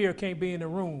spirit of fear can't be in the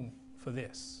room for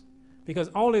this.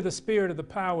 Because only the spirit of the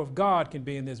power of God can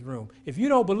be in this room. If you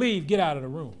don't believe, get out of the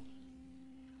room.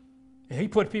 And he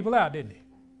put people out, didn't he?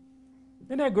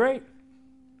 Isn't that great?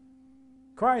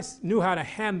 Christ knew how to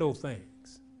handle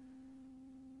things.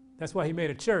 That's why he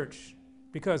made a church.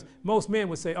 Because most men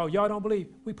would say, oh, y'all don't believe?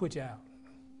 We put you out.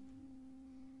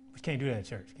 We can't do that in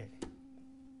church, can you?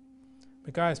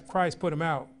 But Christ put them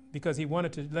out because he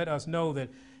wanted to let us know that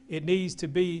it needs to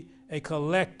be a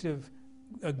collective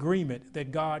agreement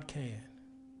that God can.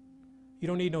 You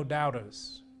don't need no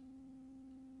doubters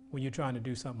when you're trying to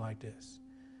do something like this.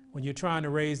 When you're trying to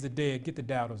raise the dead, get the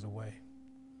doubters away.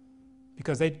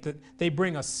 Because they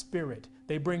bring a spirit.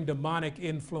 They bring demonic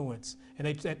influence. And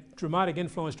that demonic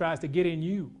influence tries to get in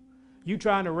you. You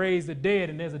trying to raise the dead,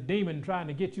 and there's a demon trying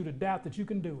to get you to doubt that you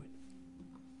can do it.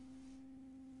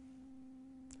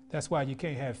 That's why you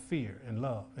can't have fear and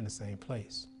love in the same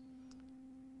place.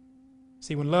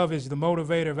 See, when love is the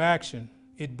motivator of action,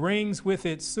 it brings with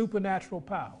it supernatural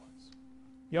powers.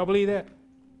 Y'all believe that?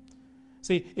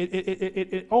 See,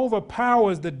 it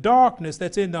overpowers the darkness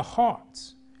that's in the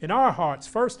hearts, in our hearts,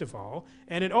 first of all,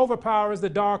 and it overpowers the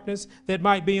darkness that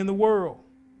might be in the world.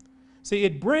 See,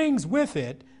 it brings with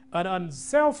it an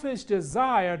unselfish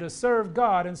desire to serve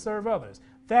God and serve others.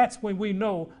 That's when we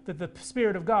know that the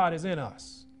Spirit of God is in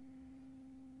us.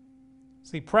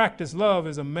 See, practice love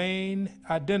is a main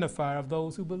identifier of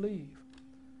those who believe.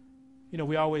 You know,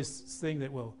 we always think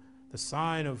that, well, the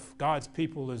sign of God's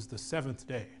people is the seventh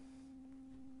day.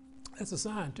 That's a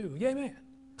sign too. Yeah, man.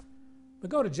 But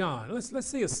go to John. Let's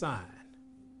see a sign.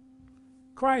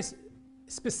 Christ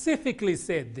specifically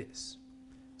said this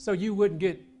so you wouldn't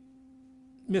get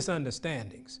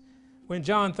misunderstandings. When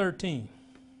John 13,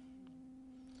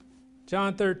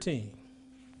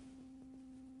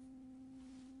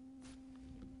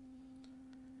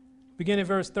 begin at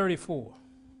verse 34.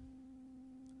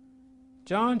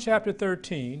 John chapter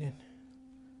 13,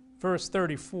 verse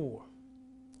 34.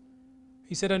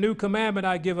 He said, a new commandment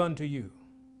I give unto you,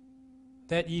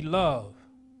 that ye love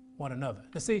one another.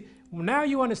 Now see, now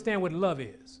you understand what love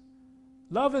is.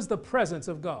 Love is the presence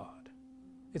of God.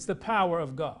 It's the power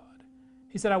of God.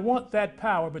 He said, I want that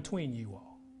power between you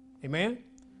all. Amen?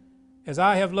 As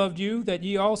I have loved you, that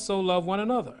ye also love one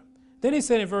another. Then he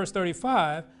said in verse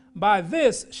 35, by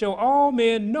this shall all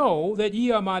men know that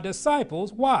ye are my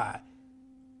disciples. Why?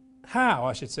 How,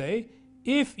 I should say,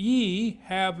 if ye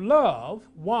have love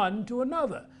one to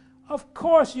another. Of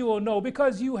course you will know,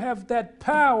 because you have that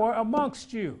power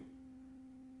amongst you.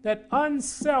 That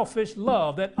unselfish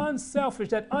love, that unselfish,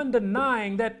 that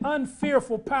undenying, that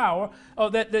unfearful power,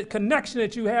 of that connection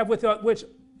that you have with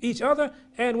each other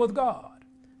and with God.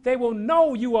 They will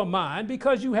know you are mine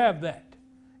because you have that.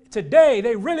 Today,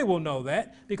 they really will know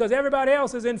that because everybody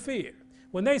else is in fear.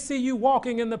 When they see you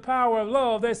walking in the power of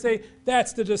love, they say,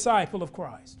 that's the disciple of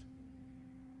Christ.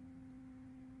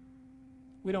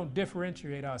 We don't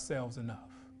differentiate ourselves enough.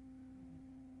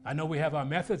 I know we have our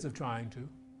methods of trying to.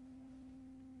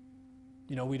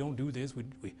 You know, we don't do this.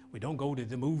 We don't go to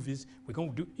the movies. We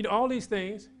don't do, all these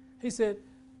things. He said,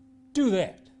 do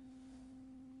that.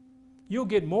 You'll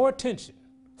get more attention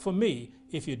for me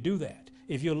if you do that,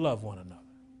 if you love one another.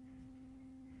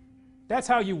 That's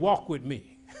how you walk with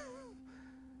me.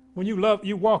 When you love,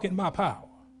 you walk in my power.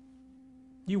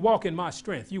 You walk in my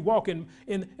strength. You walk in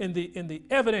the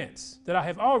evidence that I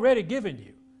have already given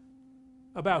you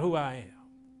about who I am.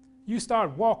 You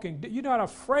start walking, you're not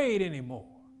afraid anymore.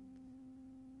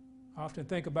 I often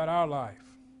think about our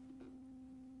life,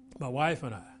 my wife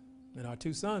and I, and our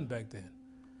 2 sons back then.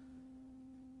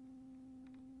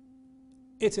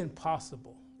 It's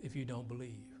impossible if you don't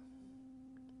believe.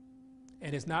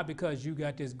 And it's not because you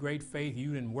got this great faith,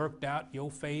 you done worked out your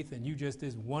faith and you just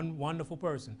this one wonderful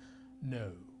person.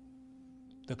 No.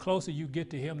 The closer you get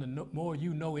to him, the more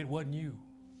you know it wasn't you.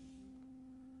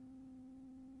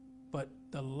 But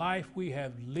the life we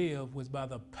have lived was by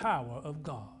the power of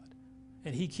God.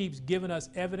 And he keeps giving us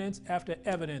evidence after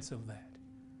evidence of that.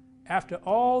 After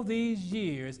all these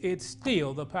years, it's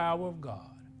still the power of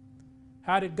God.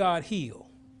 How did God heal?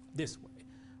 This way.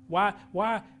 Why?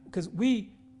 Because we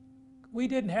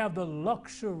didn't have the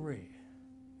luxury,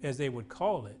 as they would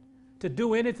call it, to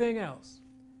do anything else.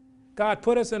 God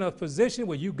put us in a position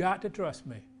where you got to trust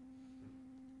me.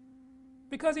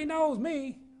 Because he knows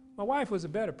me. My wife was a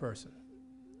better person.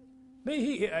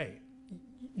 Me,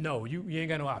 no, you ain't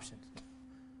got no options.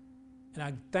 And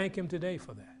I thank him today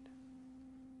for that.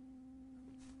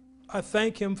 I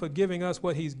thank him for giving us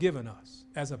what he's given us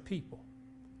as a people.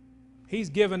 He's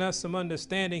given us some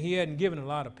understanding he hadn't given a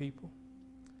lot of people.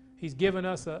 He's given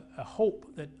us a hope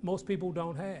that most people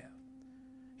don't have.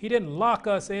 He didn't lock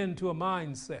us into a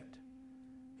mindset.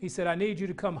 He said, I need you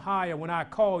to come higher when I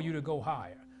call you to go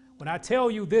higher. When I tell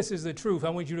you this is the truth, I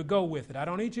want you to go with it. I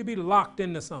don't need you to be locked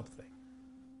into something.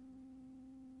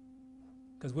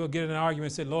 Because we'll get in an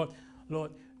argument and say,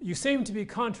 Lord, you seem to be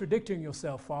contradicting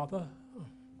yourself, Father,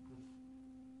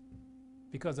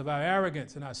 because of our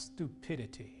arrogance and our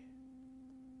stupidity.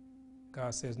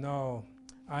 God says, no,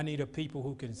 I need a people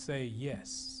who can say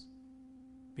yes,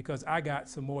 because I got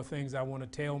some more things I want to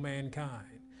tell mankind.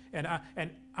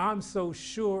 And I'm so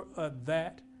sure of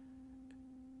that.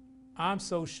 I'm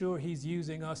so sure he's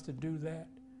using us to do that,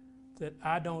 that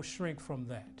I don't shrink from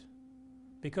that,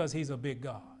 because he's a big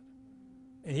God.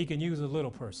 And he can use a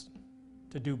little person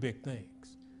to do big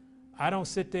things. I don't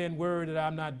sit there and worry that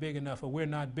I'm not big enough, or we're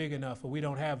not big enough, or we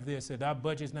don't have this, or our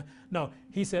budget's not. No,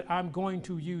 he said, I'm going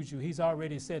to use you. He's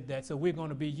already said that, so we're going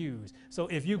to be used. So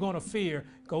if you're going to fear,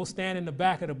 go stand in the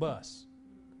back of the bus.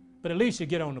 But at least you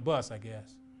get on the bus, I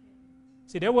guess.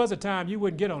 See, there was a time you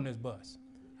wouldn't get on this bus.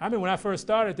 I mean, when I first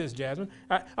started this, Jasmine,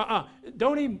 you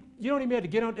don't even have to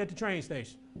get on at the train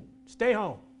station. Stay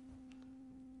home.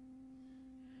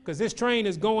 Because this train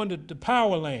is going to the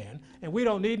power land, and we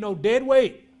don't need no dead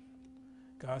weight.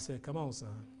 God said, come on, son.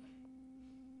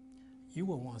 You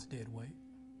were once dead weight.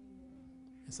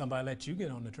 And somebody let you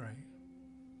get on the train.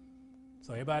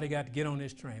 So everybody got to get on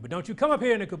this train. But don't you come up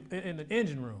here in the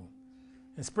engine room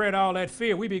and spread all that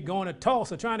fear. We be going to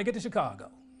Tulsa trying to get to Chicago.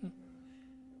 But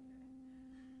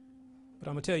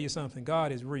I'm going to tell you something.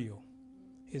 God is real.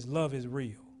 His love is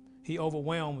real. He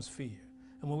overwhelms fear.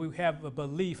 And when we have a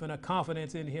belief and a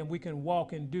confidence in him, we can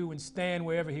walk and do and stand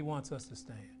wherever he wants us to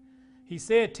stand. He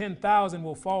said 10,000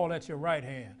 will fall at your right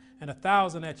hand and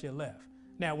 1,000 at your left.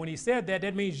 Now, when he said that,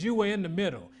 that means you were in the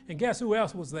middle. And guess who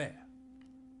else was there?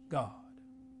 God.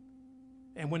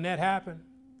 And when that happened,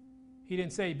 he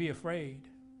didn't say be afraid,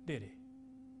 did he?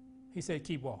 He said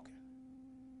keep walking.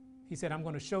 He said, I'm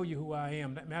going to show you who I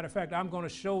am. Matter of fact, I'm going to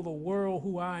show the world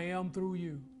who I am through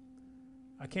you.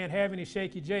 I can't have any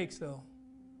shaky jakes, though.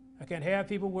 I can't have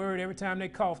people worried every time they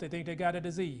cough, they think they got a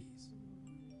disease.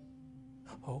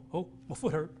 Oh, my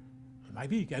foot hurt. It might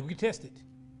be, we can test it.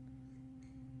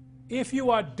 If you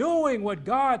are doing what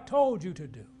God told you to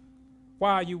do,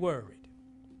 why are you worried?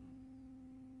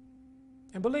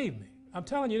 And believe me, I'm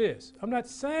telling you this, I'm not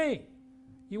saying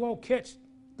you won't catch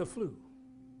the flu.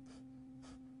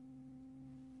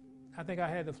 I think I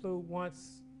had the flu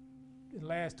once in the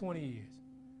last 20 years.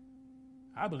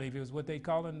 I believe it was what they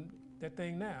calling that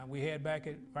thing now. We had back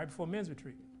at right before men's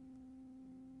retreat.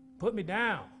 Put me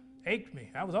down, ached me.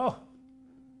 I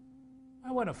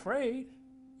wasn't afraid.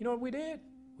 You know what we did?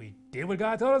 We did what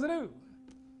God told us to do.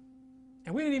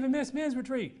 And we didn't even miss men's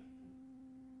retreat.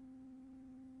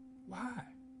 Why?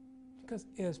 Because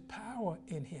there's power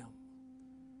in him.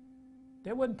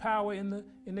 There wasn't power in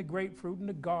the grapefruit and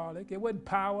the garlic. There wasn't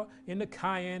power in the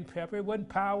cayenne pepper. It wasn't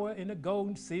power in the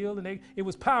golden seal. It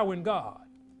was power in God.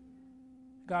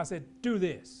 God said, do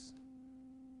this.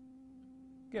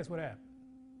 Guess what happened?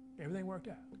 Everything worked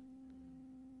out.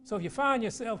 So if you find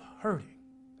yourself hurting,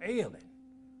 ailing,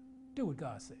 do what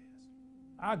God says.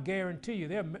 I guarantee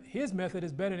you, his method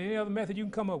is better than any other method you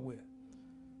can come up with.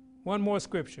 One more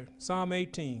scripture, Psalm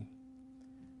 18.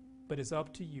 But it's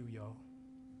up to you, y'all.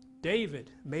 David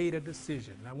made a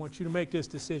decision. I want you to make this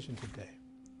decision today.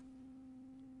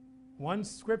 One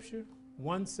scripture,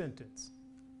 one sentence.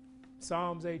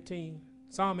 Psalm 18,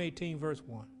 verse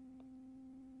 1.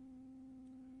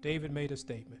 David made a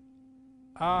statement.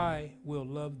 I will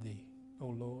love thee, O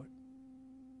Lord,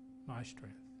 my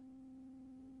strength.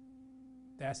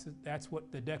 That's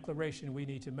what the declaration we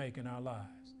need to make in our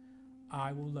lives.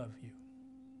 I will love you.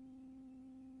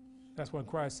 That's when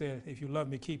Christ said, if you love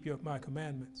me, keep my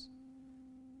commandments.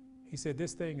 He said,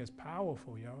 this thing is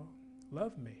powerful, y'all.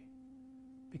 Love me.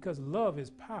 Because love is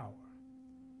power.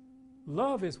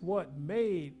 Love is what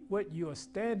made what you are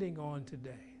standing on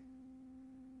today.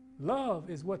 Love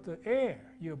is what the air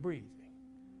you're breathing.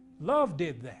 Love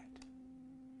did that.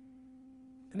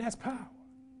 And that's power.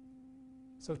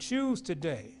 So choose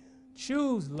today.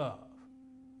 Choose love.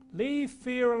 Leave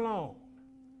fear alone.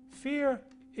 Fear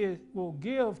will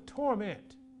give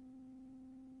torment.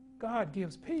 God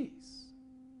gives peace.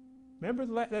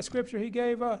 Remember that scripture he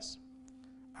gave us?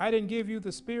 I didn't give you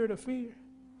the spirit of fear,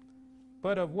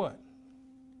 but of what?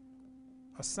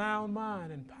 A sound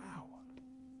mind and power.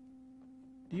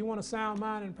 Do you want a sound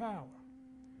mind and power?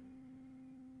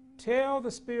 Tell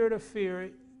the spirit of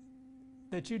fear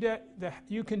that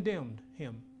you condemned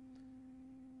him.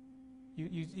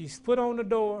 You put on the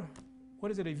door,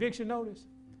 what is it, eviction notice?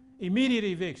 Immediate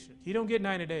eviction. You don't get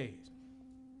 90 days.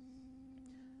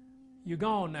 You're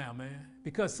gone now, man.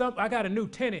 Because I got a new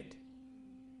tenant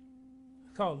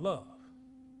called love.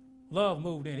 Love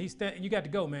moved in. You got to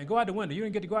go, man. Go out the window. You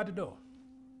didn't get to go out the door.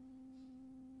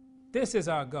 This is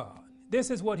our God. This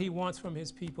is what he wants from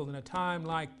his people in a time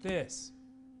like this.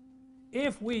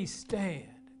 If we stand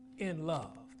in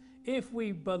love, if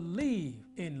we believe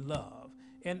in love,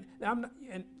 and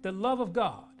the love of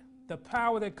God, the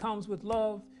power that comes with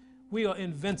love, we are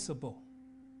invincible.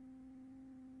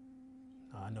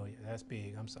 Oh, I know that's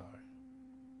big. I'm sorry.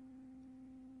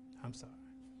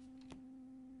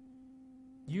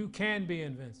 You can be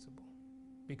invincible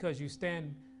because you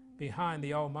stand behind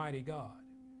the Almighty God.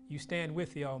 You stand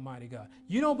with the Almighty God.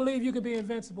 You don't believe you can be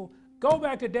invincible? Go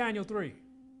back to Daniel 3.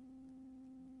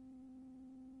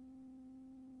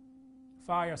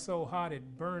 Fire so hot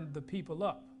it burned the people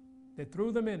up. They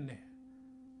threw them in there.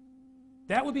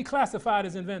 That would be classified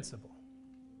as invincible.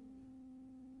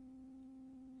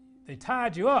 They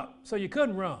tied you up so you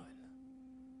couldn't run.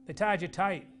 They tied you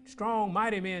tight. Strong,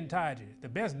 mighty men tied you. The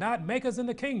best knot makers in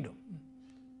the kingdom.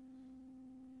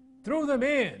 Threw them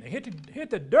in. They hit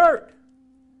the dirt.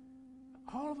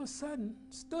 All of a sudden,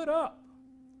 stood up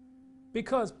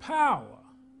because power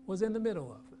was in the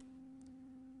middle of it.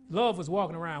 Love was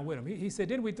walking around with him. He said,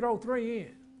 didn't we throw 3 in?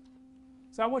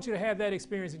 So I want you to have that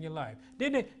experience in your life.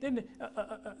 Didn't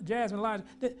Jasmine, Elijah,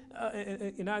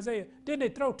 in Isaiah, didn't they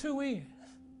throw 2 in?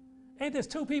 Ain't there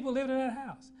 2 people living in that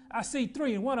house? I see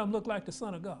 3, and one of them looked like the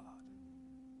Son of God.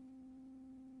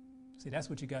 See, that's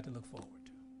what you got to look forward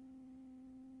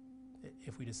to.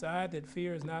 If we decide that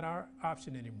fear is not our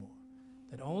option anymore,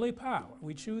 that only power,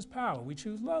 we choose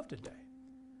love today.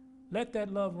 Let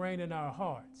that love reign in our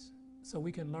hearts so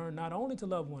we can learn not only to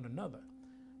love one another,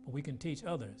 but we can teach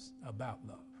others about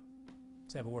love.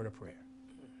 Let's have a word of prayer.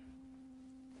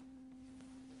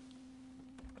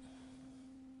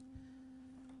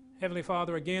 Heavenly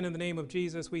Father, again in the name of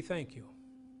Jesus, we thank you.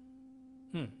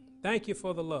 Thank you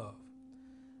for the love.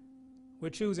 We're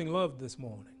choosing love this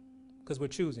morning because we're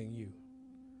choosing you.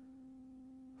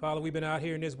 Father, we've been out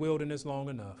here in this wilderness long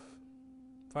enough.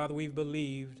 Father, we've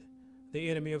believed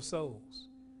the enemy of souls.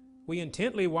 We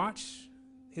intently watch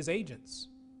his agents.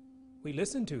 We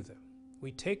listen to them.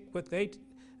 We take what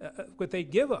they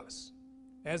give us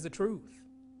as the truth.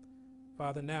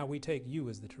 Father, now we take you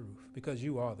as the truth because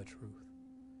you are the truth.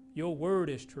 Your word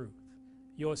is truth.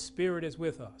 Your Spirit is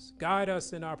with us. Guide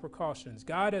us in our precautions.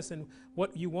 Guide us in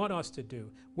what you want us to do,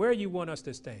 where you want us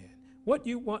to stand, what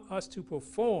you want us to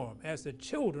perform as the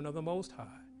children of the Most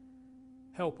High.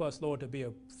 Help us, Lord, to be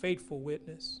a faithful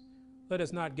witness. Let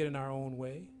us not get in our own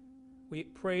way. We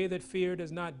pray that fear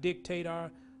does not dictate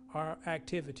our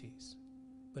activities,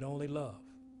 but only love.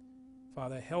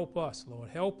 Father, help us, Lord.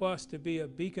 Help us to be a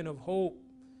beacon of hope,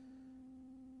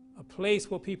 a place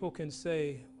where people can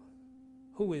say,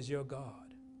 who is your God?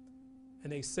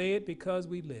 And they say it because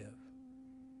we live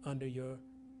under your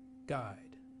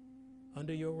guide,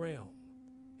 under your realm.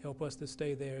 Help us to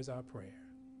stay there is our prayer.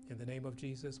 In the name of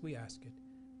Jesus, we ask it.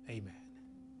 Amen.